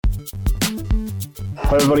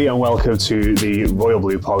Hello everybody and welcome to the Royal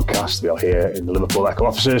Blue podcast. We are here in the Liverpool Echo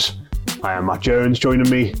offices. I am Matt Jones. Joining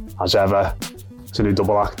me as ever, it's a new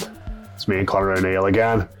double act. It's me and Conor O'Neill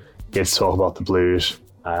again, here to talk about the Blues.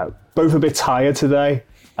 Both a bit tired today.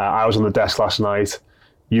 I was on the desk last night.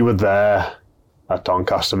 You were there at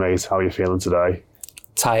Doncaster, mate. How are you feeling today?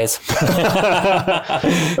 Tired.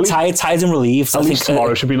 tired and relieved. At least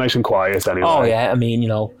tomorrow should be nice and quiet anyway. Oh yeah, I mean, you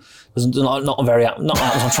know, there's not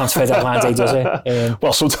on transfer deadline day, does it?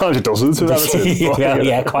 Well, sometimes it doesn't.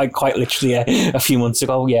 yeah, quite literally. A few months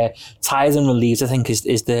ago, yeah. Tired and relieved, I think, is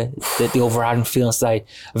the overriding feeling today.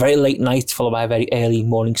 A very late night followed by a very early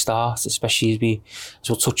morning start, especially as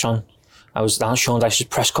we'll touch on. I was down at Sean Dyche's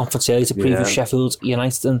press conference earlier to preview Sheffield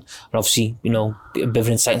United and obviously, you know, a bit of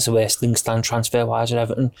an insight into where things stand transfer-wise at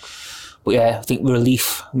Everton. But yeah, I think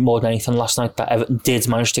relief more than anything last night that Everton did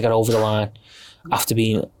manage to get over the line after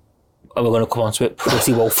being, we're going to come on to it,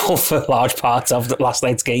 pretty woeful for large parts of last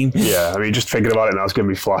night's game. Yeah, I mean, just thinking about it now, it's going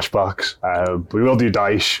to be flashbacks. We will do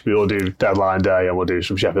Dyche, we will do deadline day, and we'll do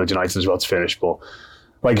some Sheffield United as well to finish. But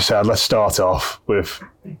like I said, let's start off with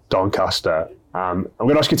Doncaster. I'm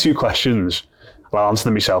going to ask you two questions. I'll answer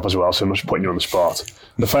them myself as well, so I'm just putting you on the spot.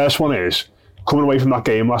 The first one is, coming away from that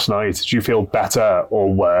game last night, do you feel better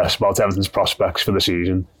or worse about Everton's prospects for the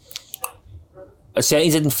season? I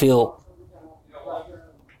certainly didn't feel...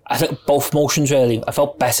 I think both motions really. I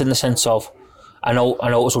felt better in the sense of, I know it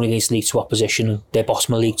was only against League 2 opposition, and they're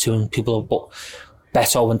bottom of League 2 and people, but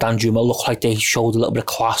Beto and Danjuma looked like they showed a little bit of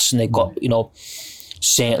class and they got, you know,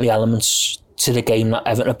 certainly elements to the game that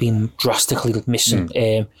Everton have been drastically missing,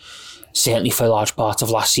 certainly for a large part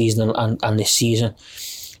of last season and this season.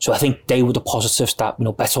 So I think they were the positives that, you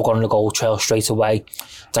know, Beto got on the goal trail straight away.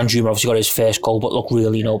 Danjuma obviously got his first goal, but looked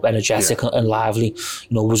really, you know, energetic and lively.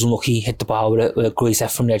 You know, was unlucky, hit the bar with a great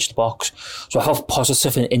effort from the edge of the box. So I felt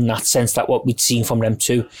positive in that sense that what we'd seen from them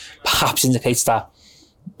too perhaps indicates that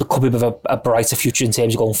there could be a bit of a brighter future in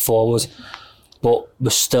terms of going forward. But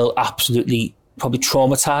we're still absolutely probably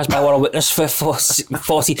traumatised by what I witnessed for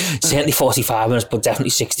 40, certainly 45 minutes, but definitely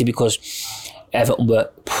 60, because Everton were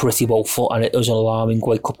pretty woeful, and it was an alarming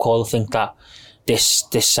wake-up call to think that this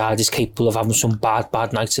side is capable of having some bad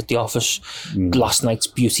nights at the office. Last night's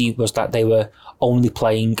beauty was that they were only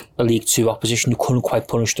playing a League 2 opposition who couldn't quite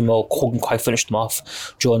punish them or couldn't quite finish them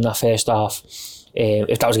off during that first half.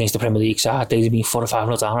 If that was against the Premier League side, they'd have been 4 or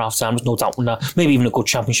 5 down half time. There's no doubt in that. Maybe even a good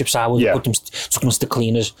Championship side would have took them to the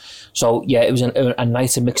cleaners. So yeah, it was a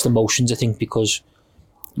night of mixed emotions, I think, because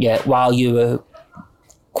while you were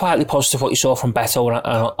quietly positive what you saw from Beto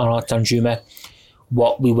and Danjuma,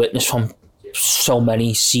 what we witnessed from so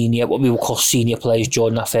many what we would call senior players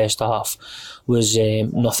during that first half was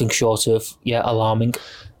nothing short of alarming.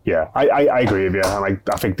 Yeah, I agree with you, and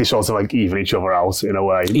I think they sort of like even each other out in a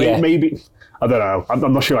way. Maybe I don't know.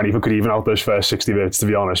 I'm not sure anyone could even out those first 60 minutes, to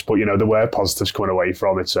be honest. But, you know, there were positives coming away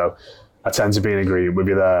from it. So I tend to be in agreement with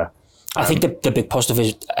you there. I think the big positive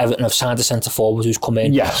is Everton have signed a centre forward who's come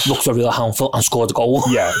in, looked a real handful and scored a goal.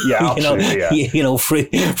 Yeah, absolutely. You know, three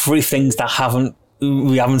things that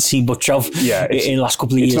we haven't seen much of in the last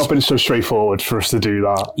couple of years. It's not been so straightforward for us to do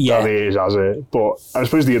that. Yeah, it is, has it? But I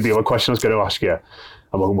suppose the other question I was going to ask you,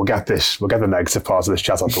 and we'll get the negative part of this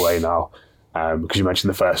chat out the way now, because you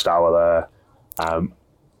mentioned the first hour there.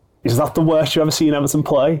 Is that the worst you've ever seen Everton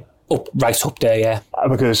play? Right up there, yeah.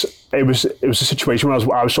 Because it was a situation where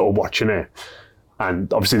I was sort of watching it,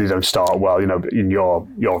 and obviously they don't start well. You know, in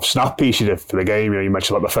your snap piece you did for the game, you know, you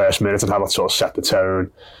mentioned about the first minute and how that sort of set the tone,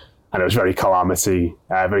 and it was very calamitous.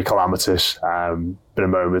 Been a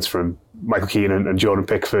moments from Michael Keane and Jordan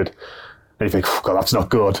Pickford, and you think, oh God, that's not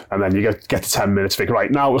good. And then you get to 10 minutes, think, right,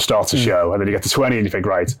 now we'll start the show, and then you get to 20 and you think,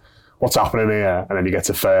 right, what's happening here? And then you get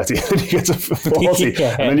to 30, and then you get to 40,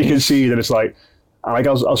 and then you can see that it's like, and like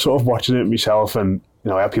I was sort of watching it myself, and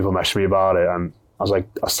you know, I had people messaging me about it, and I was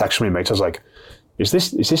texting my mates, I was like, is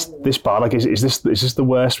this bad? Like, is this the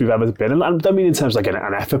worst we've ever been? And I don't mean in terms of like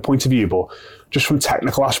an effort point of view, but just from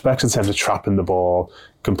technical aspects in terms of trapping the ball,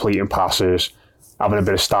 completing passes, having a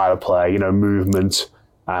bit of style of play, you know, movement,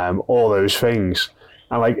 all those things.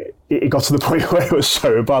 And like it got to the point where it was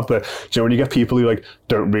so bad that, you know, when you get people who like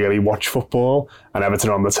don't really watch football and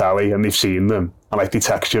Everton on the telly and they've seen them and like they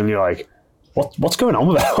text you and you're like, what's going on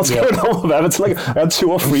with that? What's going on with Everton? Like I had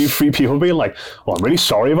 2 or 3 people being like, "Oh, I'm really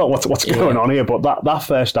sorry about what's going on here." But that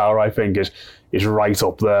first hour, I think, is right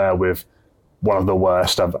up there with one of the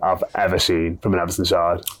worst I've ever seen from an Everton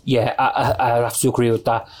side. Yeah, I have to agree with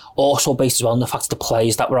that. Also based as well on the fact of the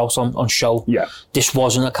players that were out on show. Yeah. This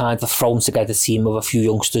wasn't a kind of thrown together team of a few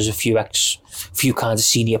youngsters, a few kind of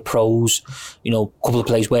senior pros, a couple of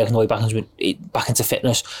players working their way back into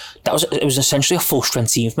fitness. It was essentially a full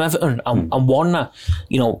strength team from Everton, and one that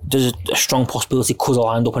there's a strong possibility could have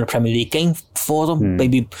lined up in a Premier League game for them.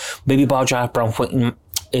 Maybe Barja, Brownfoot, and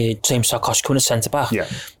James Sarkozy coming as centre back. Yeah.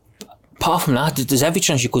 Apart from that, there's every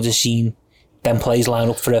chance you could have seen them players line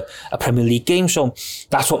up for a Premier League game. So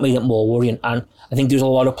that's what made it more worrying. And I think there's a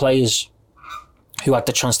lot of players who had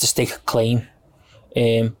the chance to stake a claim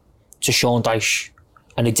to Sean Dyche,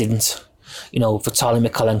 and they didn't. Vitaly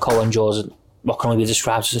Mykolenko and Jaws, what can only be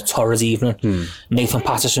described as a torrid evening. Nathan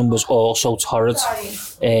Patterson was also torrid.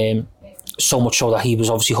 So much so that he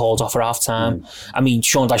was obviously hauled off for half time. I mean,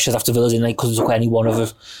 Sean Dyche should have to Villa, didn't he? Could have took any one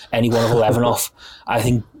of 11 off. I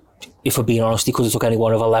think, if we're being honest, he could have took any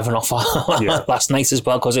one of 11 off last night as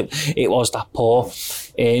well, because it was that poor.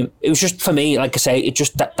 It was just, for me, like I say, it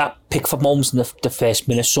just that Pickford moments in the first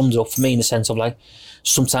minute summed it up for me, in the sense of, like,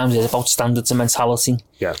 sometimes it's about standards and mentality,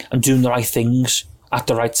 and doing the right things at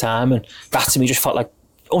the right time, and that to me just felt like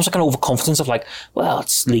almost like an overconfidence of, like, well,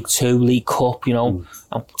 it's League Two, League Cup,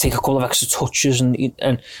 I'll take a couple of extra touches, and he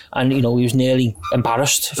was nearly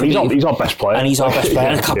embarrassed. He's our best player. And he's our best player.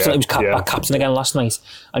 And captain, he was captain again last night.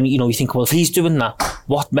 And, you think, well, if he's doing that,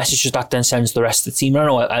 what message does that then send to the rest of the team? I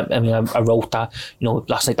wrote that,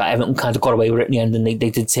 last night, that Everton kind of got away with it in the end, and they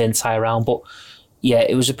did turn the tie around. But, yeah,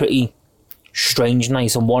 it was a pretty strange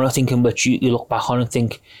night, and one, I think, in which you look back on and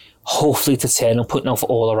think, hopefully to turn and putting out for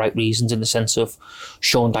all the right reasons, in the sense of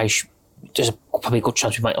Sean Dyche. There's probably a good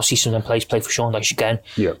chance we might not see some of them players play for Sean Dyche again.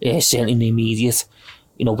 Certainly in the immediate.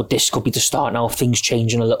 But this could be the start now of things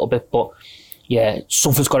changing a little bit. But yeah,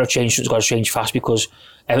 something's got to change. Something's got to change fast, because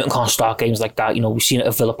Everton can't start games like that. We've seen it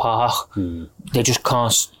at Villa Park. They just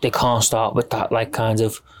can't. They can't start with that, like, kind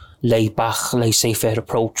of laid back, laissez-faire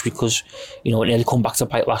approach, because it nearly come back to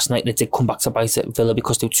bite last night. They did come back to bite at Villa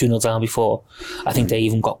because they were 2-0 down before I think they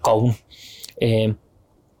even got going.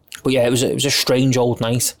 But yeah, it was a strange old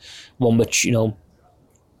night, one which,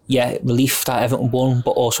 relief that Everton won,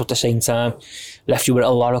 but also at the same time left you with a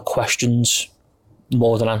lot of questions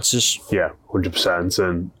more than answers. Yeah, 100%.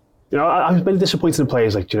 And I was really disappointed in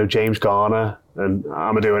players like James Garner and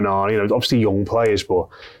Amadou Onana, obviously young players, but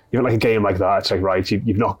even like a game like that, it's like, right,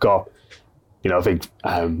 you've not got, I think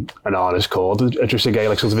Onana's called just a guy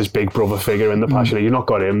like sort of his big brother figure in the passion. You've not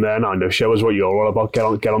got him there now. Show us what you're all about.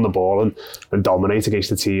 Get on the ball and dominate against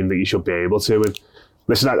the team that you should be able to. And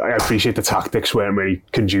listen, I appreciate the tactics weren't really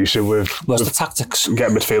conducive with... What's the tactics?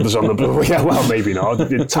 Getting midfielders on the... Yeah, well, maybe not.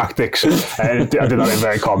 The tactics. I did that in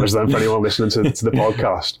very commas then for anyone listening to the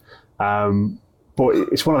podcast. But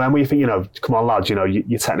it's one of them where you think, come on, lads,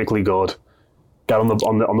 you're technically good. Get on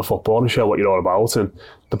the football and show what you're all about. And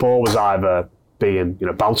the ball was either being,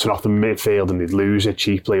 bouncing off the midfield and they'd lose it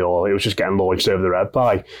cheaply, or it was just getting launched over the head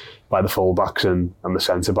by the full-backs and the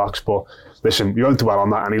centre-backs. But listen, you won't dwell on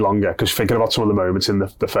that any longer, because thinking about some of the moments in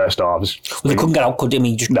the first halves... Well, they couldn't get out, could they? I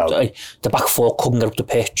mean, the back four couldn't get up the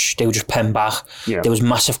pitch. They were just penned back. Yeah. There was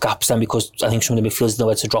massive gaps then, because I think some of the midfielders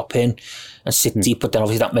nowhere to drop in and sit deep, but then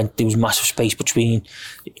obviously that meant there was massive space between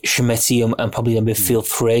Schmidt and probably the midfield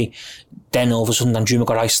three. Then all of a sudden, Danjuma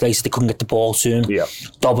got isolated. They couldn't get the ball to him. Yeah.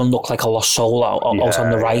 Dobbin looked like a lost soul out on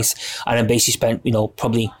the right, and then basically spent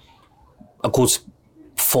probably a good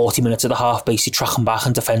 40 minutes of the half basically tracking back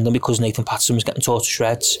and defending, because Nathan Patterson was getting torn to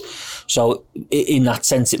shreds. So in that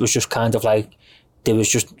sense, it was just kind of like there was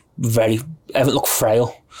just Everton looked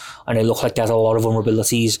frail, and it looked like they had a lot of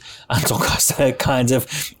vulnerabilities, and Doncaster kind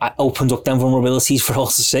of opened up them vulnerabilities for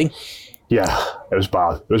us to see. Yeah, it was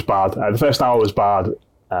bad. The first hour was bad.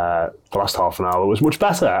 The last half an hour was much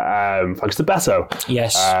better, thanks to Beto.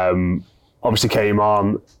 Yes. Obviously came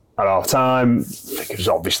on at half time. I think it was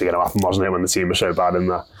obviously going to happen, wasn't it, when the team was so bad in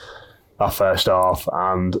that first half.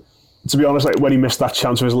 And to be honest, like, when he missed that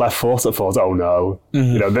chance with his left foot, I thought, oh no.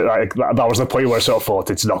 Mm-hmm. That was the point where I sort of thought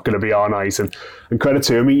it's not going to be our night. And credit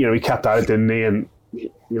to him, he kept at it, didn't he? And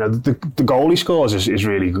the goal he scores is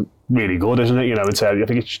really, really good, isn't it? I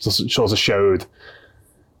think it sort of showed,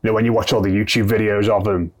 when you watch all the YouTube videos of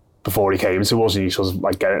him before he came to us, and you sort of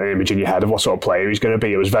like get an image in your head of what sort of player he's going to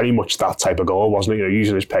be. It was very much that type of goal, wasn't it?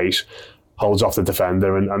 Using his pace, holds off the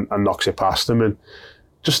defender and knocks it past him. And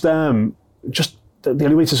just the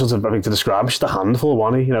only way to sort of, I think, to describe it's just a handful,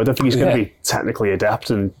 wasn't he? I don't think he's going to be technically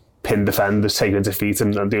adept and pin defenders, take into feet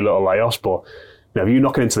and do little layoffs. But if you're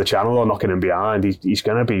knocking into the channel or knocking him behind, he's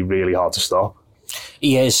going to be really hard to stop.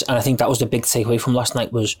 He is, and I think that was the big takeaway from last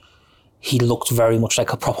night was he looked very much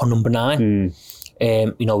like a proper number 9.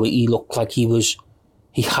 You know, he looked like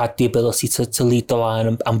he had the ability to lead the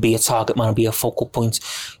line and be a target man and be a focal point.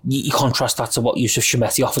 You contrast that to what Yusuf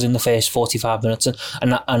Shemeti offers in the first 45 minutes.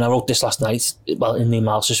 And I wrote this last night, well, in the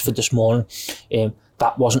analysis for this morning.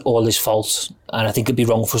 That wasn't all his fault. And I think it'd be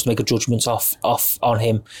wrong for us to make a judgment off on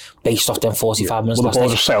him based off them 45 minutes. Well, the ball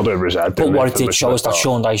just sailed over his head. But what it did show is that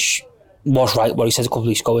Sean Dyche was right, what he said a couple of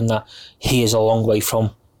weeks ago, in that he is a long way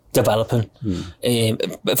from developing,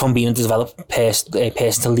 from being a developed person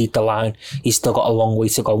to lead the line. He's still got a long way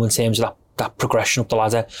to go in terms of that progression up the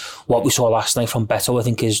ladder. What we saw last night from Beto, I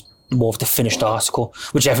think, is more of the finished article,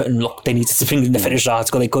 which Everton, look, they needed to bring in the finished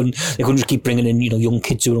article. They couldn't just keep bringing in, you know, young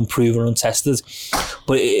kids who are unproven and untested.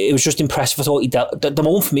 But it was just impressive. I thought he dealt. The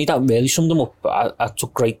moment for me that really summed him up, I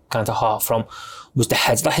took great kind of heart from, was the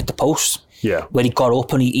heads that hit the post. Yeah. When he got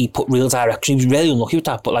up and he put real direction. He was really unlucky with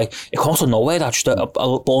that, but like, it comes from nowhere. That just a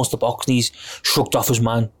ball into the box and he's shrugged off his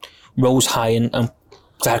man, rose high and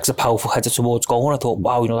directed a powerful header towards goal. And I thought,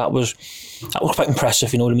 wow, you know, that was quite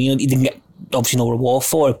impressive. You know what I mean? He didn't get obviously no reward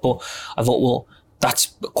for it, but I thought, well,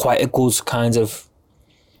 that's quite a good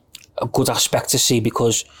aspect to see,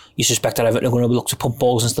 because you suspect that Everton are going to look to pump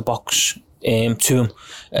balls into the box to him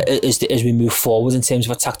as we move forward in terms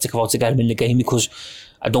of a tactic of how to get him in the game, because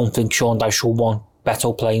I don't think Sean Dyche will want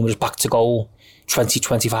Beto playing with his back to goal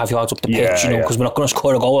 20-25 yards up the pitch, you know, because we're not going to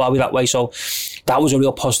score a goal, are we, that way? So that was a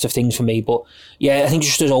real positive thing for me. But yeah, I think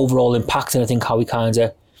just his overall impact, and I think how he kind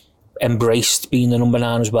of embraced being the number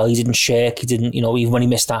 9 as well. He didn't shake, he didn't, you know, even when he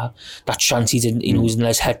missed that chance, he didn't, you know, he was in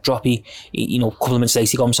his head drop. He, you know, a couple of minutes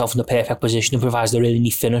later, he got himself in the perfect position and provides a really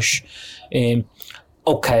neat finish.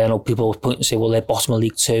 Okay, I know people will point and say, well, they're bottom of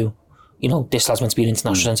League 2. You know, this lad's meant to be an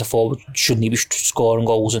international centre forward. Shouldn't he be scoring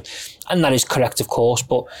goals? And that is correct, of course.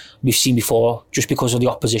 But we've seen before, just because of the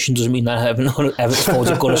opposition doesn't mean that Everton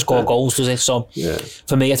forwards are going to score goals, does it? So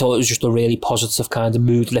for me, I thought it was just a really positive kind of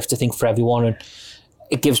mood lift, I think, for everyone. And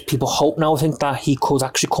it gives people hope now, I think, that he could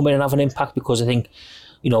actually come in and have an impact, because I think,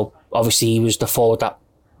 you know, obviously he was the forward that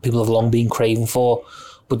people have long been craving for.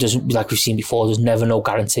 But there's, like we've seen before, there's never no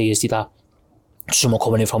guarantee, is there, that someone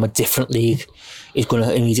coming in from a different league is going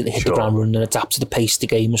to immediately hit the ground running and adapt to the pace of the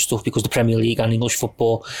game and stuff, because the Premier League and English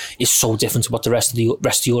football is so different to what the rest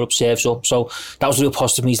of Europe serves up. So that was a real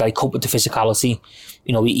positive. He's like, cope with the physicality.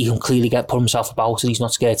 You know, he can clearly put himself about, and he's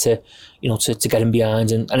not scared to, you know, to get him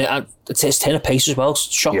behind. And it's his turn of pace as well.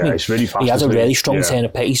 Shocked me. It's really fast. He has a really strong turn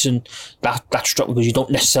of pace, and that struck me, because you don't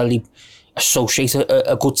necessarily associate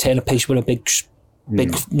a good turn of pace with a big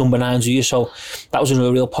number 9, do you? So that was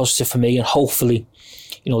a real positive for me, and hopefully,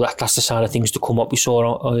 you know, that's the side of things to come up. We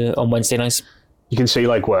saw on Wednesday night. You can see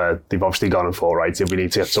like where they've obviously gone and thought, right, we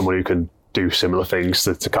need to get someone who can do similar things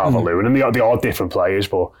to Calvert-Lewin, and they are different players,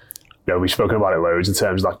 but you know, we've spoken about it loads in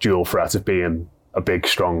terms of that dual threat of being a big,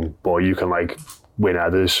 strong boy. You can like win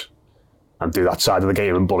headers and do that side of the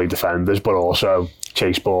game and bully defenders, but also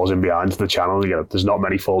chase balls in behind the channel. You know, there's not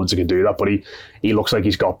many forwards who can do that, but he looks like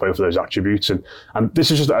he's got both of those attributes. And this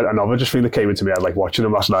is just another thing that came into me. I like watching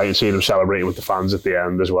him last night and seeing him celebrating with the fans at the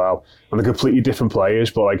end as well. And they're completely different players,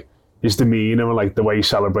 but like his demeanour and like the way he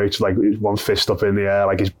celebrates, like one fist up in the air,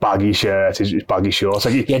 like his baggy shirt, his baggy shorts.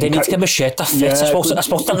 Like they need to give him a shirt that fits. I suppose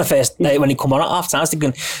that the first day when he come on at half time, it's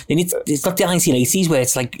not the 1980s where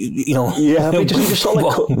it's like, you know. Yeah, but he just sort of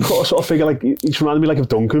like cut a sort of figure. Like he's reminded me like of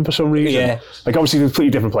Duncan for some reason. Yeah. Like obviously they're completely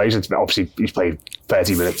different players. Obviously he's played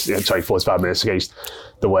 45 minutes against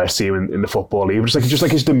the worst team in the Football League. But just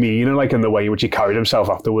like his demeanour, like in the way in which he carried himself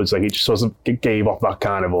afterwards, like he just sort of gave off that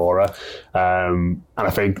kind of aura. And I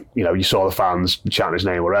think, you know, you saw the fans chanting his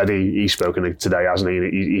name already. He's spoken today, hasn't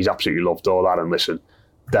he? He's absolutely loved all that. And listen,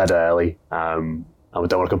 dead early. And we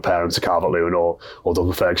don't want to compare him to Calvert-Lewin or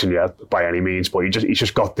Douglas Ferguson yet by any means, but he's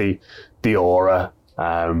just got the aura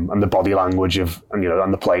and the body language of, and you know,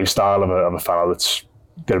 and the playing style of a fellow that's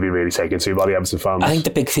going to be really taken to by the Everton fans. I think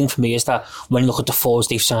the big thing for me is that when you look at the forwards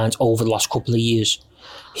they've signed over the last couple of years,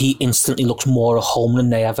 he instantly looks more at home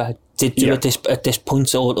than they ever did do at this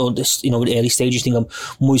point, or this, you know, in early stages. Think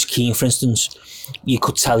of Moise Keane, for instance. You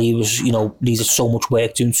could tell he was, you know, needed so much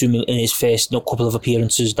work doing to him in his first couple of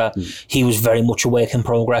appearances that he was very much a work in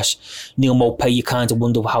progress. Neil Maupay, you kind of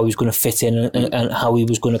wonder how he was going to fit in and how he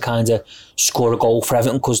was going to kind of score a goal for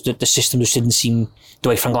Everton, because the system just didn't seem, the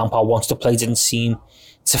way Frank Lampard wants to play didn't seem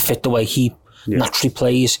to fit the way he naturally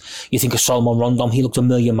plays. You think of Solomon Rondon, he looked a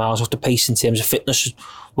million miles off the pace in terms of fitness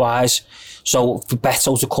wise. So for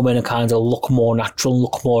Beto to come in and kind of look more natural,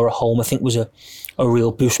 look more at home, I think was a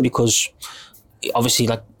real boost, because obviously,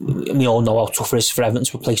 like, we all know how tough it is for Everton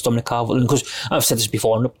to replace Dominic Calvert-Lewin, because I've said this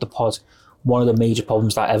before on the pod, one of the major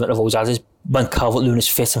problems that Everton have always had is when Calvert-Lewin is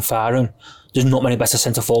fit and firing, there's not many better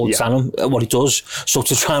centre forwards than him at what he does. So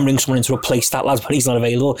to try and bring someone in to replace that lad when he's not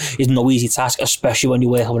available is no easy task, especially when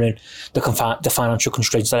you're working in the financial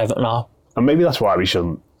constraints that Everton are. And maybe that's why we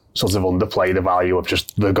shouldn't sort of underplay the value of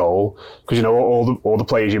just the goal, because you know all the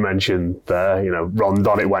players you mentioned there. You know,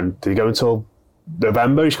 Rondon, it went. Did he go until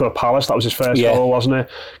November? He scored a Palace. That was his first goal, wasn't it?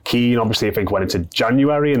 Keane, obviously, I think went into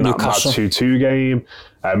January in that mad 2-2 game.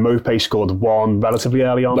 Mope scored one relatively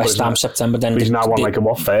early on. West Ham September. Then he's now on like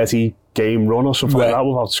a 30 game run or something like that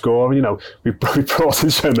without scoring. You know, we brought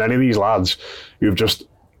in so many of these lads who've just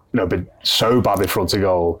been so bad in front of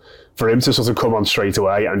goal. For him to sort of come on straight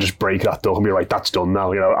away and just break that duck and be like, that's done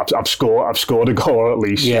now. You know, I've scored a goal at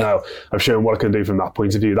least. You know, I've shown what I can do from that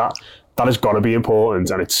point of view. That has got to be important,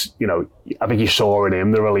 and it's, I think you saw in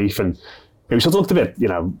him the relief, and he sort of looked a bit,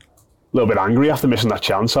 a little bit angry after missing that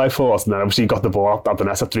chance, I thought, and then obviously he got the ball at the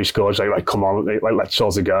net after he scored. He's like, come on, let's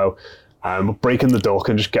sort of go. But breaking the duck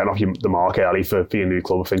and just getting off the mark early for your new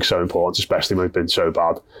club, I think is so important, especially when it's been so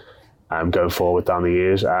bad going forward down the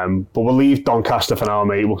years. But we'll leave Doncaster for now,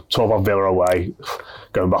 mate. We'll talk about Villa away,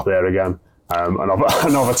 going back there again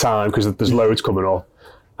another time, because there's loads coming up.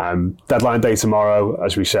 Deadline day tomorrow,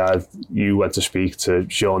 as we said. You went to speak to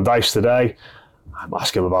Sean Dyche today.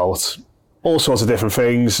 Ask him about all sorts of different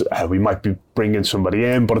things. We might be bringing somebody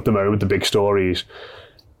in, but at the moment the big stories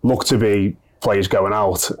look to be players going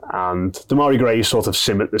out, and Damari Gray sort of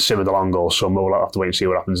simmered along all summer. We'll have to wait and see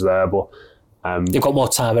what happens there, but they've got more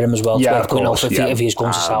time with him as well. Yeah, of course. If he's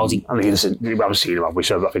going to Saudi. I mean, we haven't seen him, have we?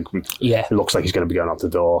 So I think it looks like he's going to be going out the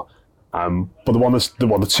door. But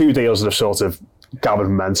the two deals that have sort of gathered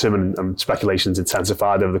momentum and speculations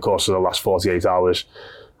intensified over the course of the last 48 hours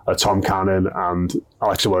are Tom Cannon and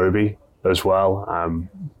Alex Iwobi as well.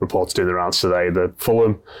 Reports doing the rounds today that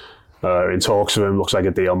Fulham in talks with him. Looks like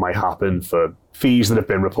a deal might happen for fees that have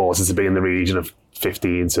been reported to be in the region of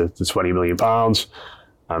 15 to 20 million pounds.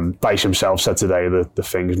 Dyche himself said today that the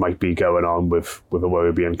things might be going on with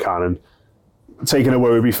Iwobi and Cannon. Taking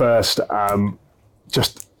Iwobi first,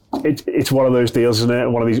 it's one of those deals, isn't it?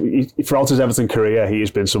 One of these. Throughout his Everton career, he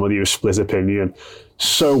has been somebody who's split opinion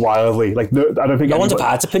so wildly. Like, I don't think no one's a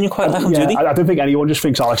bad opinion quite like him, do they? I don't think anyone just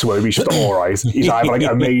thinks Alex Iwobi's just all right. He's either like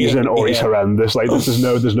amazing or he's horrendous. Like, there's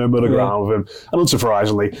no middle ground with him. And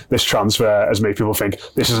unsurprisingly, this transfer has made people think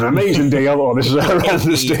this is an amazing deal or this is a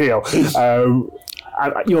horrendous deal.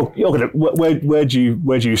 You're gonna where do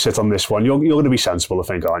you sit on this one? You're going to be sensible, I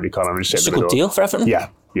think, aren't you, Conor? It's a good deal for Everton. Yeah.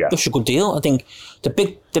 It's a good deal. I think the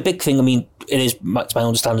big thing. I mean, it is, to my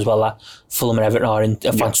understanding as well, that Fulham and Everton are in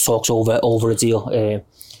advanced talks over a deal.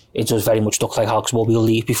 It does very much look like Alex Iwobi will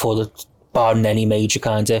leave before barring any major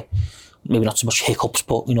kind of, maybe not so much hiccups,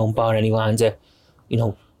 but barring any kind of,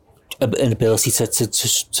 an ability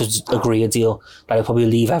to agree a deal, that he'll probably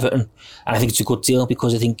leave Everton. And I think it's a good deal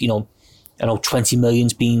because I think I know 20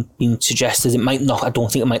 million's been suggested. It might not. I don't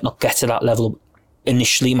think it might not get to that level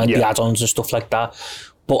initially. It might be add-ons and stuff like that.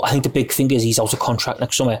 But I think the big thing is he's out of contract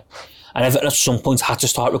next summer, and Everton at some point had to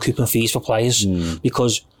start recouping fees for players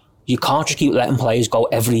because you can't just keep letting players go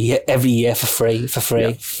every year for free.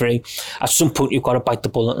 At some point, you've got to bite the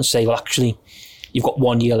bullet and say, well, actually, you've got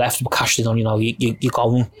 1 year left. We're cashing on. You're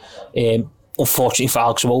going. Unfortunately for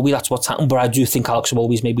Alex Iwobi, that's what's happened. But I do think Alex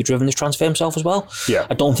Iwobi's maybe driven this transfer himself as well. Yeah.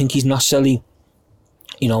 I don't think he's necessarily,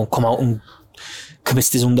 come out and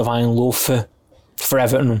committed his undying love for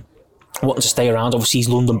Everton and wanting to stay around. Obviously, he's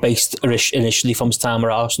London-based initially from his time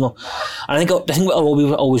at Arsenal. And I think the thing that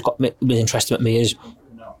always got me interested with me is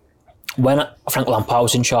when Frank Lampard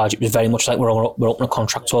was in charge, it was very much like we're opening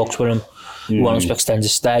contract talks with him. We want him to extend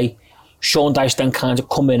his stay. Sean Dyche then kind of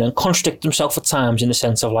come in and contradict himself at times in the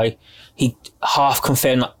sense of like he half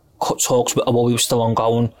confirmed that talks with Iwobi was still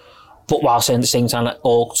ongoing, but while saying at the same time that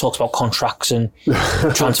all talks about contracts and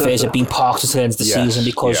transfers have been parked until the end of the season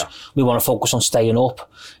because we want to focus on staying up.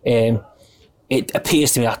 It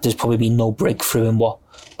appears to me that there's probably been no breakthrough in what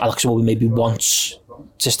Alex Iwobi maybe wants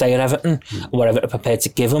to stay at Everton or what Everton are prepared to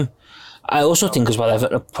give him. I also think as well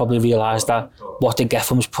Everton probably realised that what they get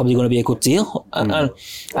from him is probably going to be a good deal, and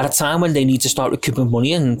at a time when they need to start recouping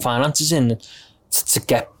money and finances in to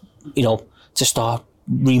get to start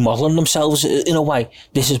remodelling themselves in a way,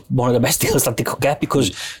 this is one of the best deals that they could get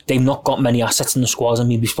because they've not got many assets in the squad. I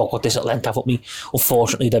mean, we spoke about this at length, haven't we?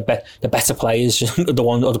 Unfortunately, the better players,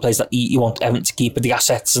 the players that you want Everton to keep are the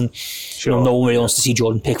assets, and no one really wants to see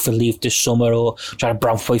Jordan Pickford leave this summer or Jared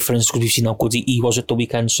Branthwaite, for instance, because we've seen how good he was at the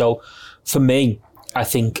weekend. So for me, I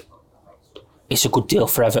think it's a good deal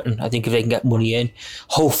for Everton. I think if they can get money in,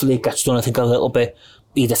 hopefully it gets done, I think, a little bit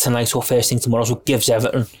either tonight or first thing tomorrow, so it gives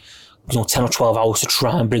Everton 10 or 12 hours to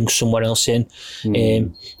try and bring someone else in.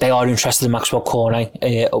 They are interested in Maxwell Cornet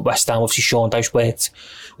at West Ham. Obviously, Sean Dyche worked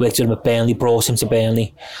with him at Burnley, brought him to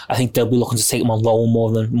Burnley. I think they'll be looking to take him on loan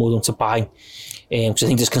more than to buy. Because I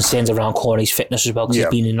think there's concerns around Cornet's fitness as well, because he's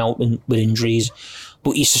been in and out with injuries.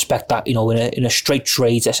 But you suspect that, in a straight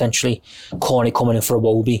trade, essentially, Cornet coming in for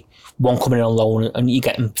Iwobi, one coming in on loan, and you're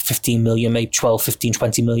getting 15 million, maybe 12, 15,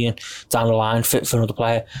 20 million down the line for another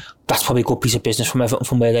player. That's probably a good piece of business from Everton,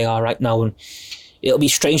 from where they are right now. And it'll be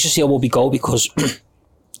strange to see how Iwobi go, because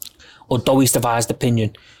although he's devised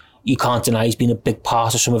opinion, you can't deny he's been a big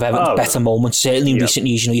part of some of Everton's better moments. Certainly in recent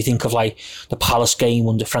years, you think of like the Palace game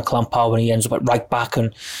under Frank Lampard when he ends up at right back,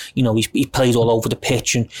 and he played all over the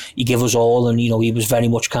pitch and he gave us all, and he was very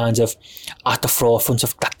much kind of at the forefront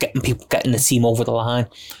of that, getting the team over the line.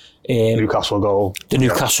 Newcastle goal,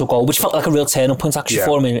 which felt like a real turning point actually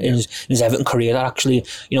for him in his Everton career. That actually,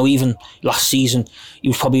 even last season, he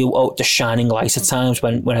was probably out the shining light at times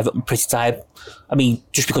when Everton were pretty tired. I mean,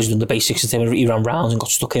 just because he's done the basics, he ran rounds and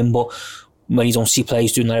got stuck in. But when you don't see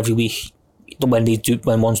players doing that every week,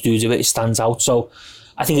 when ones do it stands out. So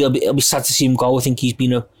I think it'll be sad to see him go. I think he's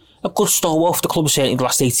been a good stalwart for the club, certainly in the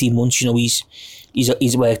last 18 months.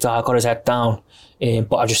 He's worked hard, got his head down.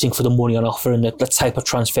 But I just think for the money on offer and the type of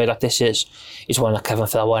transfer that this is one that Kevin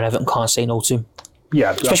Phillips and Everton can't say no to.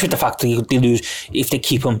 Yeah, especially with the fact that they lose, if they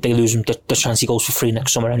keep him, they lose him. The chance he goes for free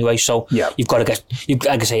next summer anyway. So you've got to you've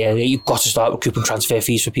got to start recouping transfer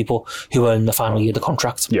fees for people who are in the final year of the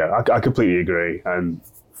contract. Yeah, I completely agree. And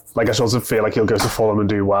I sort of feel like he'll go to Fulham and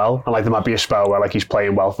do well, and there might be a spell where he's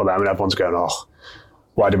playing well for them, and everyone's going, "Oh,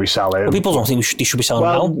 why did we sell him?" Well, people don't think they should be selling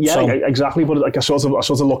him now. Yeah, so. Exactly. But I sort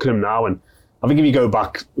of look at him now, and I think if you go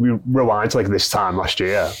back, we rewind to this time last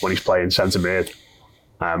year when he's playing centre mid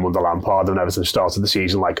under Lampard, and Everton started the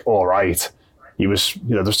season all right. He was,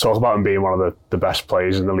 there's talk about him being one of the best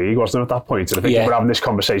players in the league, wasn't there, at that point? And I think we're having this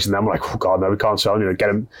conversation then, we're like, oh God, no, we can't sell him.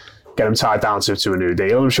 Get him tied down to a new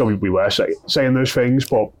deal. I'm sure we were saying those things,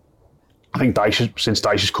 but I think since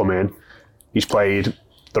Dyche has come in, he's played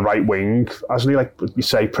the right wing, hasn't he? Like you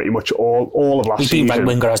say, pretty much all of last season. He's been right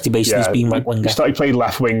winger, has he? Basically, he's been right winger. He played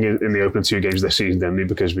left wing in the opening 2 games this season, didn't he?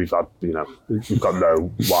 Because we've got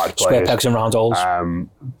no wide players. Square pegs and round holes.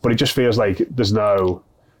 But it just feels like there's no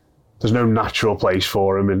natural place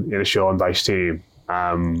for him in a Sean Dyche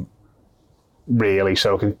team. Really,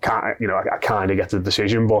 so I kind of get the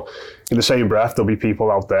decision, but in the same breath, there'll be people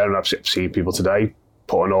out there, and I've seen people today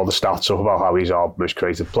putting all the stats up about how he's our most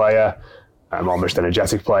creative player. Our most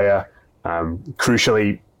energetic player.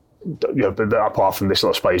 Crucially, apart from this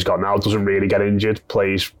little spell he's got now, doesn't really get injured.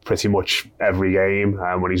 Plays pretty much every game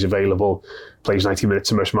when he's available. Plays 90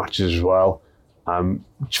 minutes in most matches as well. Do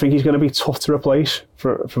you think he's going to be tough to replace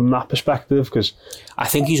from that perspective? Because I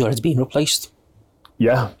think he's already been replaced.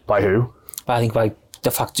 Yeah, by who? I think by the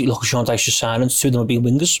fact that you look at Sean Dyche's signings, 2 of them are being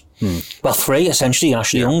wingers. Well, 3 essentially, and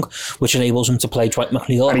Ashley Young, which enables him to play Dwight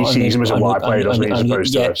McNeil. And he sees him as a wide player, doesn't he, as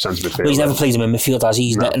opposed to a centre midfield. Well, he's never played him in midfield, has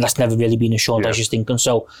he? And that's never really been a Sean Dyche's thinking.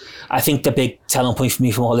 So I think the big telling point for me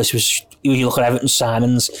from all this was, you look at Everton's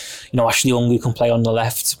signings, Ashley Young, who can play on the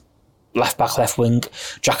left back, left wing.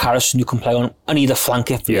 Jack Harrison, who can play on either flank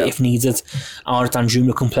if needed. Arnaud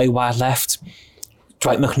Danjuma can play wide left.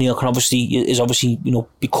 Dwight McNeil is obviously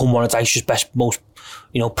become one of Dyche's most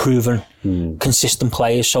proven, consistent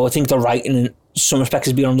players. So I think the writing in some respects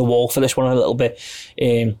has been on the wall for this one a little bit.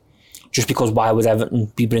 Just because why would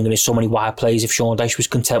Everton be bringing in so many wide players if Sean Dyche was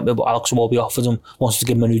content with what Alex Iwobi offered him, wants to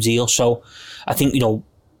give him a new deal. So I think,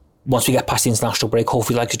 once we get past the international break,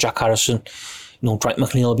 hopefully like Jack Harrison, Dwight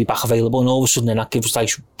McNeil will be back available, and all of a sudden then that gives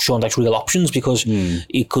Sean Dyche real options, because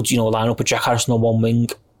he could, line up with Jack Harrison on one wing,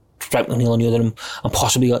 Dwight McNeil on the other, and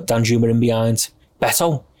possibly got Danjuma in behind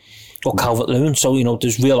Beto or Calvert-Lewin. So,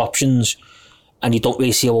 there's real options, and you don't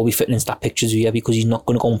really see how we'll be fitting into that picture, do you? Because he's not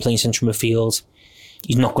going to go and play in central midfield.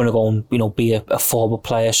 He's not going to go and, be a forward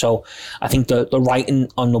player. So I think the writing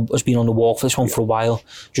has been on the wall for this one for a while,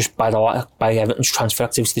 just by Everton's transfer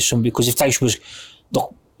activity this summer. Because if Dyche was,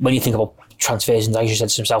 look, when you think about transfers, and Dyche said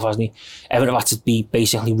to himself, hasn't he, Everton have had to be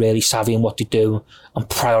basically really savvy in what they do and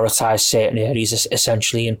prioritise certain areas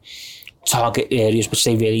essentially, and target areas which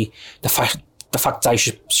they really, the fact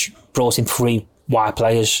Dyche brought in 3 wide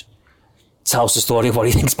players tells the story of what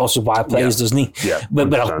he thinks about his wide players, doesn't he? Yeah,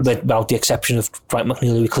 without the exception of Dwight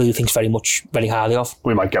McNeil, who he clearly thinks very highly of.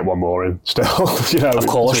 We might get one more in still. Of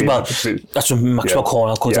course, well, that's when Maxwell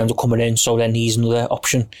Cornell could end up coming in, so then he's another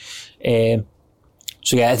option.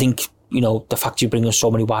 So yeah, I think, the fact you're bringing so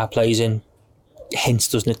many wide players in hints,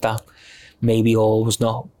 doesn't it, that maybe all was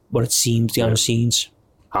not what it seems behind the scenes.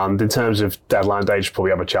 And in terms of deadline day, just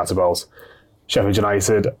probably have a chat about Sheffield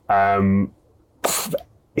United.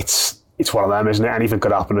 It's one of them, isn't it? Anything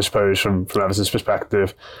could happen, I suppose, from Everton's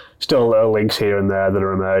perspective. Still little links here and there that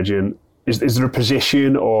are emerging. Is there a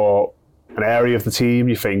position or an area of the team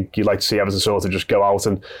you think you'd like to see Everton sort of just go out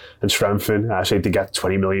and strengthen? Say they get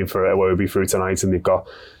 20 million for Iwobi through tonight and they've got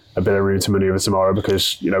a bit of room to manoeuvre tomorrow,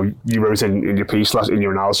 because you wrote in your piece in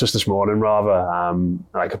your analysis this morning rather, and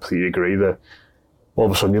I completely agree that all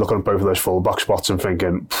of a sudden you're looking at both of those full box spots and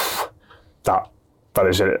thinking that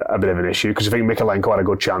is a bit of an issue, because I think Mikalenko had a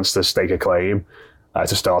good chance to stake a claim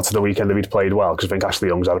to start to the weekend if he'd played well, because I think Ashley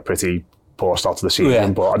Young's had a pretty poor start to the season. Yeah,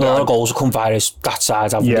 but a lot of goals have come via that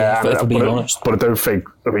side, haven't they, if I'm being honest. But I don't think,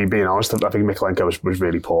 being honest, I think Mikalenko was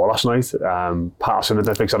really poor last night. Patterson, I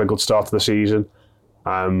don't think, had a good start to the season.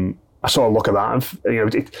 I saw a look at that,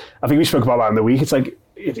 and I think we spoke about that in the week. It's like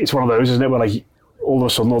it's one of those, isn't it, where like all of a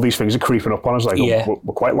sudden all these things are creeping up on us. Like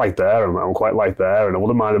we're quite light there, and I'm quite light there, and I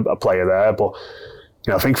wouldn't mind a player there, but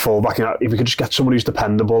I think fullback. If we could just get someone who's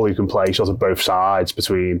dependable, who can play sort of both sides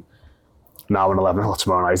between now and 11 o'clock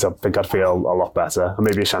tomorrow night, I think I'd feel a lot better. And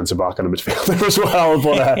maybe a centre back and a midfielder as well.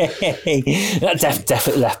 But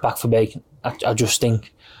definitely left back for me. I just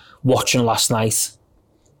think watching last night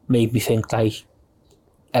made me think like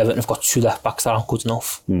Everton have got two left backs that aren't good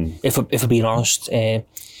enough. If I'm being honest, I've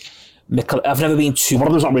never been too. One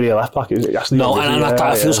of them's not really a left back, is it? Ashley no, Young, and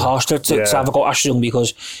that feels harsh to have a go at Ashley Young,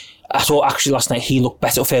 because I thought actually last night he looked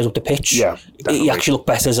better further up the pitch. Yeah, definitely. He actually looked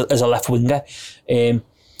better as a left winger.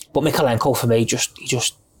 But Mikalenko for me he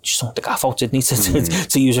just sunk the gaff out, didn't he?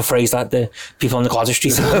 To use a phrase that the people on the Gladys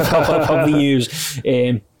Street probably use.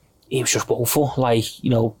 He was just woeful. Like,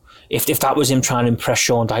 if that was him trying to impress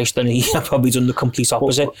Sean Dyche, then he had probably done the complete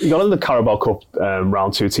opposite. He got in the Carabao Cup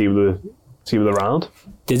round 2 team of the round.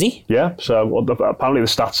 Did he? Yeah. So apparently the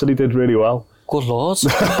stats said he did really well. Good lord.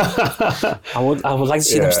 I would like to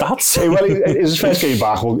see them stats. Well, it's his first game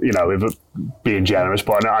back, being generous,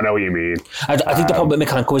 but I know what you mean. I think the problem with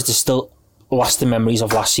Mikalenko is there's still lasting memories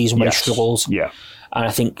of last season when he struggled. Yeah. And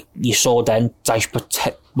I think you saw then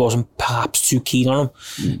Dyche wasn't perhaps too keen on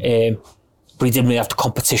him. But he didn't really have the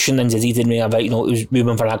competition then, did he? Didn't really have, it was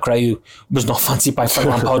Ruben Vinagre, who was not fancied by Frank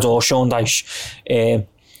Lampard or Sean Dyche.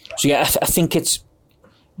 So yeah, I think it's,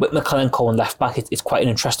 with Mikalenko and left back, it's quite an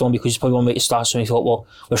interesting one, because it's probably one way to start. So we thought, well,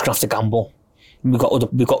 we're just going to have to gamble. We've got other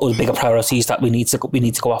bigger priorities that we need to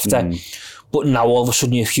go after. But now all of a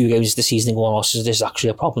sudden, a few games into the season, going, oh, this is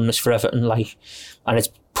actually a problem. It's for Everton, and it's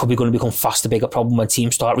probably going to become fast a bigger problem when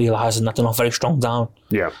teams start realising that they're not very strong down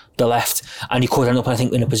the left. And you could end up, I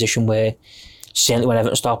think, in a position where, certainly when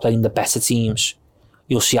Everton start playing the better teams,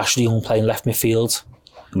 you'll see Ashley Young playing left midfield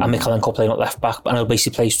and Mikalenko playing at left back, and he'll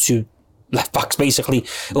basically play two left backs basically,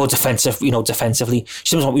 or defensively.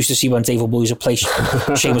 Similar to what we used to see when David Moyes would play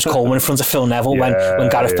Seamus Coleman in front of Phil Neville when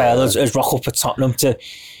Gareth Bale has rock up at Tottenham to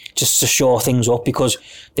shore things up, because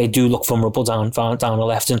they do look vulnerable down the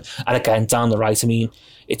left and again down the right. I mean,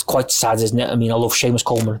 it's quite sad, isn't it? I mean, I love Seamus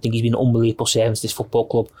Coleman. I think he's been an unbelievable servant to this football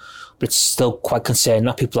club, but it's still quite concerning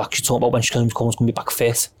that people actually talk about when Seamus Coleman's going to be back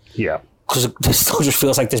fit. Yeah. Because it still just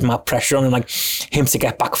feels like there's mad pressure on him, like him to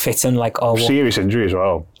get back fit and serious injury as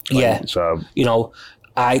well. So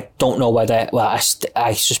I don't know whether. Well,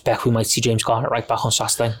 I suspect we might see James Garner right back on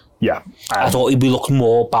Saturday. Yeah, I thought he'd be looking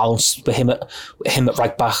more balanced with him at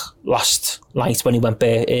right back last night when he went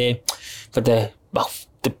for the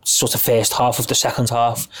sort of first half of the second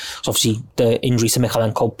half. So obviously the injury to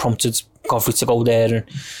Mikalenko prompted Godfrey to go there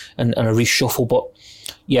and a reshuffle, but.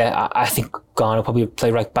 Yeah, I think Garner probably would play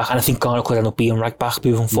right back, and I think Garner could end up being right back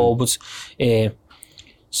moving forwards. I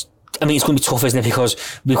mean, it's going to be tough, isn't it? Because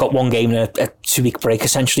we've got one game and a 2-week break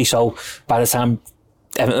essentially. So by the time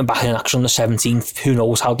Everton back in action on the 17th, who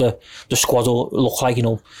knows how the squad will look like?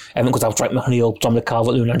 Everton could have Dwight McNeil, Dominic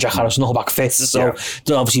Calvert-Lewin, and Jack Harrison all back fit. So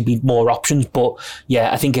there'll obviously be more options. But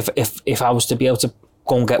yeah, I think if I was to be able to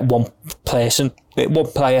go and get one player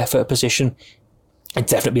for a position, it'd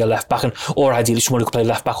definitely be a left back, or ideally someone who could play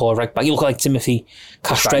left back or right back. You look like Timothy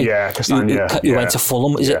Castray, who went to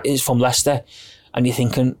Fulham, is from Leicester, and you're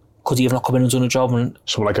thinking, could he have not come in and done a job? And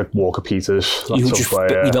someone like a Walker Peters, you just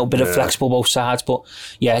a bit of flexible both sides. But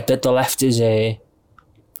yeah, the left is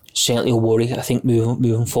certainly a worry, I think,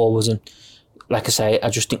 moving forwards. And like I say, I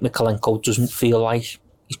just think Mikalenko doesn't feel like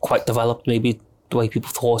he's quite developed, maybe the way people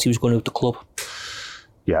thought he was going to with the club.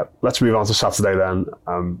 Yeah, let's move on to Saturday then.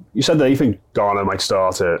 You said that you think Garner might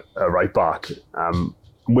start at right back.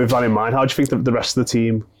 With that in mind, how do you think that the rest of the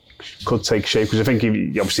team could take shape? Because I think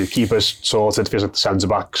obviously the keeper's sorted, feels like the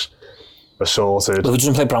centre-backs are sorted. But if he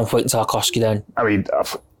doesn't play Brownthwaite and Tarkowski then? I mean,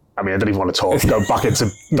 I mean, I don't even want to go back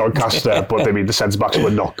into Doncaster, but I mean, the centre-backs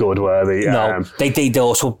were not good, were they? No, they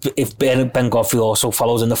also, if Ben Godfrey also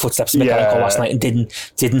follows in the footsteps of Mechanical last night and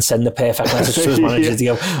didn't send the perfect message to his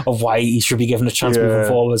manager of why he should be given a chance moving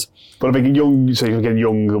forward. But I think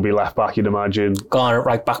Young will be left back, you'd imagine. Garner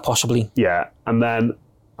right back, possibly. Yeah, and then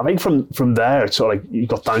I think from there, it's sort of like you've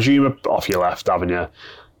got Danjuma off your left, haven't you?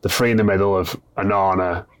 The three in the middle of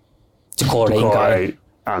Anana, Decore,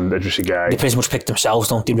 and Idrissa Gueye. They pretty much pick themselves,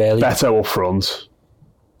 don't they? Really. Beto up front.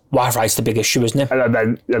 Wide right's the big issue, isn't it? And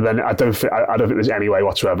then I don't think there's any way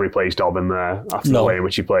whatsoever he plays Dobbin there after the way in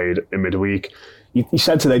which he played in midweek. He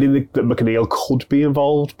said today, didn't he, that McNeil could be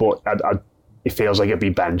involved, but it feels like it'd be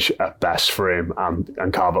bench at best for him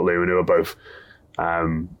and Calvert-Lewin, who are both.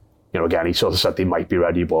 Again, he sort of said they might be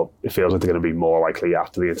ready, but it feels like they're going to be more likely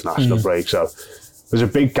after the international break. So there's a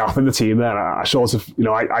big gap in the team there. I sort of,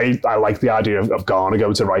 I like the idea of Garner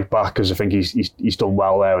going to right back because I think he's done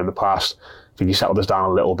well there in the past. I think he settled us down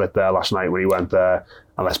a little bit there last night when he went there.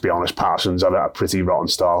 And let's be honest, Parsons had a pretty rotten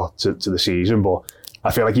start to the season, but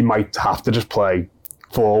I feel like he might have to just play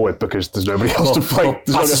forward because there's nobody else to play.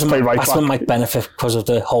 Patterson might benefit because of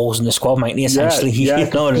the holes in the squad, mightn't he? Essentially, you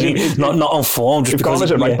know what I mean? Not on form. Just if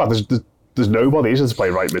Garner's at right back, there's nobody to play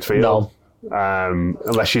right midfield. No.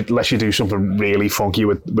 Unless you do something really funky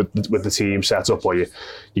with the team set up, or you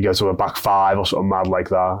go to a back five or something mad like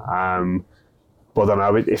that. But I don't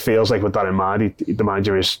know. It feels like with that in mind, the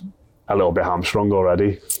manager is a little bit hamstrung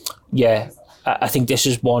already. Yeah, I think this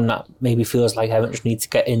is one that maybe feels like Everton just need to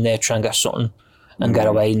get in there, try and get something, and get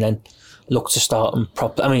away, and then look to start and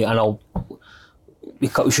properly. I mean, I know we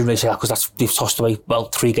shouldn't really say that because they've tossed away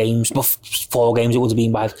 3 games, but 4 games it would have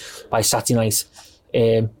been by Saturday night.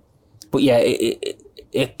 But yeah,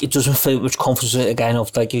 it doesn't feel much confidence again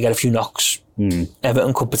of like you get a few knocks.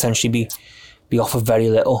 Everton could potentially be offered very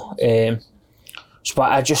little. So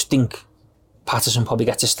I just think Patterson probably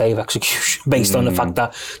gets a stay of execution based on the fact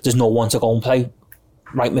that there's no one to go and play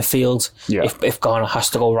right midfield. Yeah. If Garner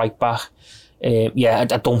has to go right back. I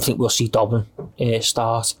don't think we'll see Dobbin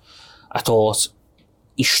start. I thought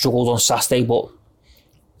he struggled on Saturday, but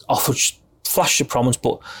offered flashes of promise.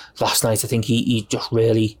 But last night, I think he just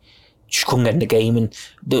really just couldn't get in the game. And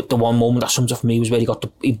the one moment that sums up for me was where he got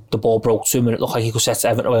the ball broke to him, and it looked like he could set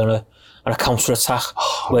Everton away on a counter attack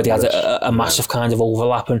where they had a massive kind of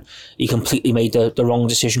overlap, and he completely made the wrong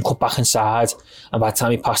decision, cut back inside, and by the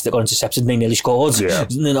time he passed it, got intercepted, and they nearly scored. Yeah.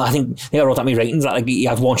 I think I wrote that in my ratings that he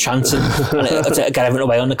had one chance and to get Everton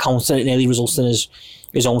away on the counter, and it nearly resulted in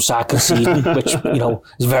his own side conceding, which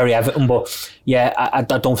is very Everton. But yeah, I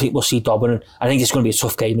don't think we'll see Dobbin, and I think it's going to be a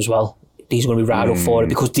tough game as well. These are going to be right up for it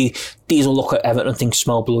because these will look at Everton and think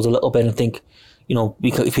smell blood a little bit and think,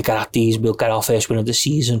 if we get at these, we'll get our first win of the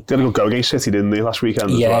season. They had a good go against City, didn't they, last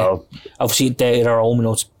weekend as well? Obviously they're at our home,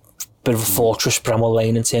 it's a bit of a fortress, Bramwell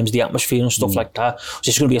Lane, in terms of the atmosphere and stuff like that. So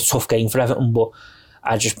it's going to be a tough game for Everton, but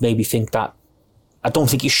I just maybe think that, I don't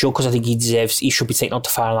think he should, because I think he should be taken out the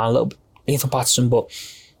far line a little bit, Nathan Patterson, but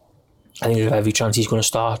I think there's every chance he's going to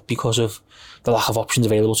start because of the lack of options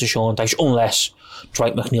available to Sean Dyche, unless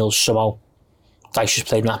Dwight McNeil somehow, Dyche has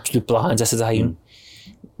played an absolute blind yesterday and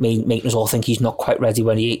making us all think he's not quite ready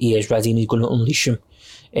when he is ready and he's going to unleash him.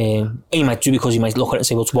 He might do, because he might look at it and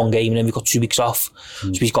say, well, it's one game and then we've got 2 weeks off,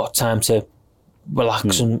 so he's got time to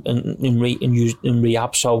relax and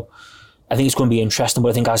rehab. So I think it's going to be interesting, but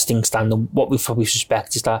I think as things stand, what we probably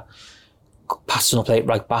suspect is that Patterson will play it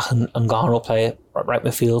right back and Garner will play it right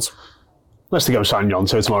midfield. Unless they go sign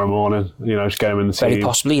Yonto tomorrow morning, just get him in the team. Very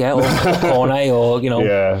possibly, yeah. Or Cornet, or,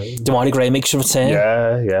 Damari Gray makes a return.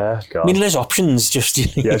 Yeah. God. I mean, there's options, just,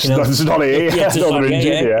 it's not here. It's not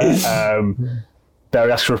injured,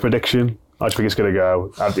 Barry asks for a prediction. I think it's going to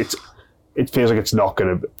go. It feels like it's not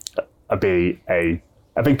going to be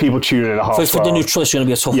I think people tune in at half 12. For the neutral, it's going to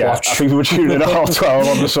be a tough watch. I think people tune in at half 12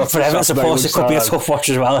 on the For Everton supporters, it could be a tough watch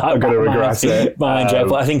as well. I'm going to regret it. But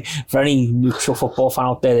I think for any neutral football fan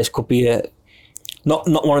out there, this could be not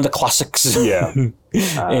one of the classics. Yeah.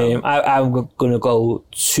 I'm going to go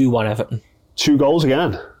 2-1 Everton. 2 goals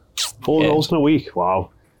again. 4 goals in a week.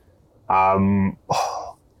 Wow.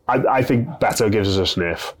 I think Beto gives us a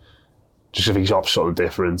sniff. Just if he's off something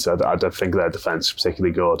different. I don't think their defence is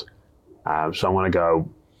particularly good. So I'm going to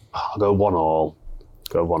I'll go 1-1.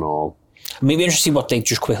 Go 1-1. Maybe interesting what they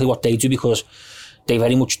do, because they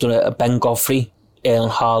very much done a Ben Godfrey,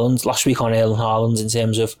 Erling Haaland, last week on Erling Haaland, in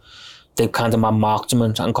terms of they kind of man-marked him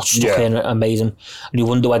and got stuck in and made him. And you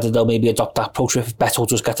wonder whether they'll maybe adopt that approach if Beto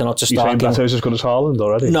does get out to start. You saying Beto's as good as Haaland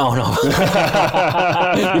already? No.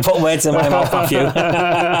 You put words in my mouth, Matthew.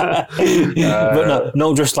 But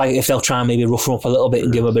no, just like if they'll try and maybe rough him up a little bit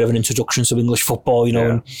and give him a bit of an introduction to English football, you know,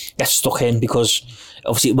 and get stuck in, because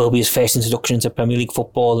obviously it will be his first introduction into Premier League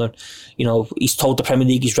football, and you know he's told the Premier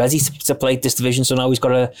League he's ready to play this division, so now he's got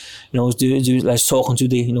to, you know, let's talk and do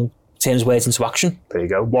the, you know, turn his words into action. There you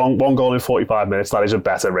go. One goal in 45 minutes. That is a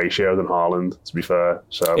better ratio than Haaland, to be fair.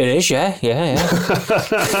 So it is, yeah.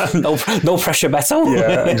 no pressure, Beto.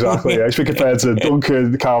 Yeah, exactly. Yeah, it's been compared to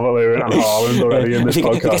Duncan, Calvert-Lewin, and Haaland already in this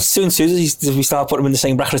podcast. If it gets 2 and 2, does we start putting him in the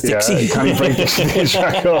same bracket as Dixie? Can he break Dixie's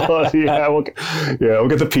record? We'll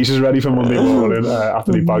get the pieces ready for Monday morning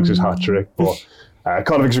after he bags his hat trick. But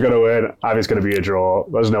Connor thinks we're going to win. I think it's going to be a draw.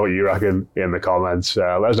 Let us know what you reckon in the comments.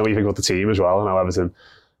 Let us know what you think about the team as well and how Everton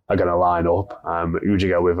are going to line up. Who do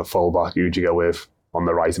you go with a fullback? Who do you go with on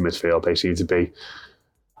the right in midfield? They seem to be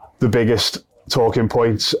the biggest talking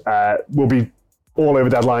points. We'll be all over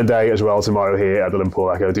deadline day as well tomorrow here at the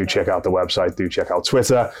Liverpool Echo. Do check out the website, do check out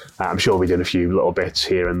Twitter. I'm sure we did a few little bits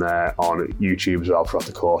here and there on YouTube as well throughout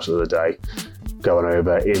the course of the day, going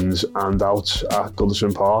over ins and outs at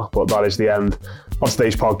Goodison Park. But that is the end of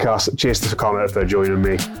today's podcast. Cheers to Connor for joining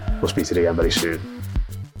me. We'll speak to you again very soon.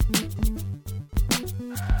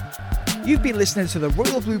 You've been listening to the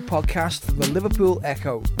Royal Blue podcast for the Liverpool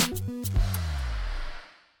Echo.